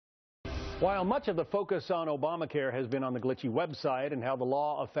While much of the focus on Obamacare has been on the glitchy website and how the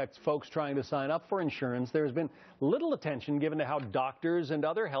law affects folks trying to sign up for insurance, there has been little attention given to how doctors and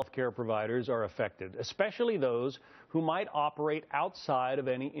other healthcare providers are affected, especially those who might operate outside of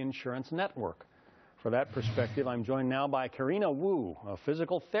any insurance network. For that perspective, I'm joined now by Karena Wu, a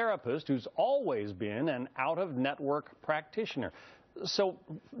physical therapist who's always been an out-of-network practitioner. So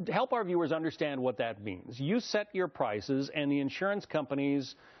help our viewers understand what that means. You set your prices and the insurance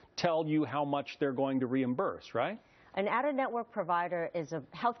companies tell you how much they're going to reimburse, right? An out-of-network provider is a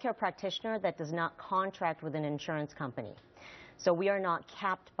healthcare practitioner that does not contract with an insurance company. So we are not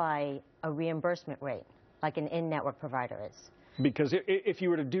capped by a reimbursement rate like an in-network provider is. Because if you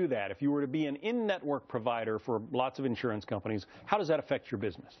were to do that, if you were to be an in-network provider for lots of insurance companies, how does that affect your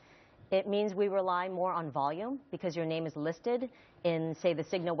business? It means we rely more on volume because your name is listed in, say, the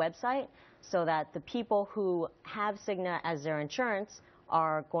Cigna website, so that the people who have Cigna as their insurance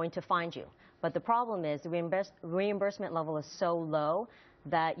are going to find you. But the problem is the reimbursement level is so low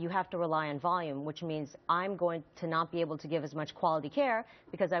that you have to rely on volume, which means I'm going to not be able to give as much quality care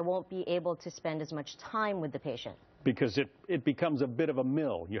because I won't be able to spend as much time with the patient. Because it becomes a bit of a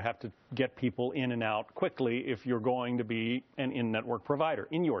mill. You have to get people in and out quickly if you're going to be an in-network provider,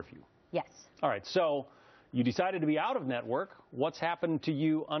 in your view. Yes. All right, so you decided to be out of network. What's happened to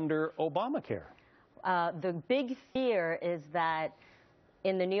you under Obamacare? The big fear is that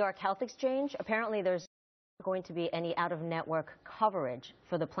in the New York Health Exchange, apparently there's not going to be any out-of-network coverage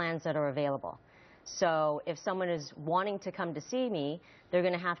for the plans that are available. So if someone is wanting to come to see me, they're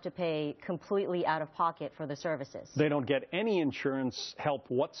going to have to pay completely out of pocket for the services. They don't get any insurance help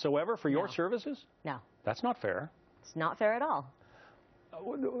whatsoever for your services? No. That's not fair. It's not fair at all.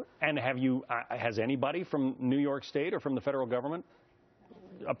 And has anybody from New York State or from the federal government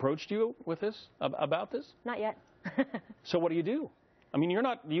approached you with this, about this? Not yet. So what do you do? I mean,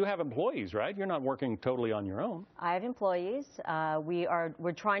 you have employees, right? You're not working totally on your own. I have employees.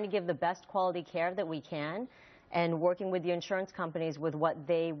 We're trying to give the best quality care that we can and working with the insurance companies with what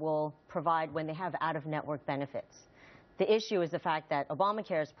they will provide when they have out-of-network benefits. The issue is the fact that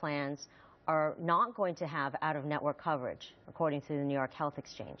Obamacare's plans are not going to have out-of-network coverage, according to the New York Health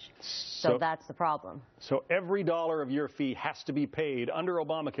Exchange. So that's the problem. So every dollar of your fee has to be paid, under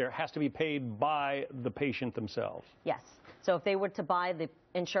Obamacare, has to be paid by the patient themselves? Yes. So if they were to buy the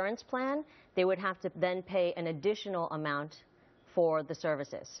insurance plan, they would have to then pay an additional amount for the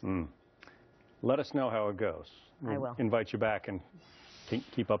services. Let us know how it goes. I will. Invite you back and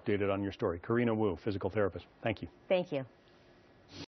keep updated on your story. Karena Wu, physical therapist. Thank you. Thank you.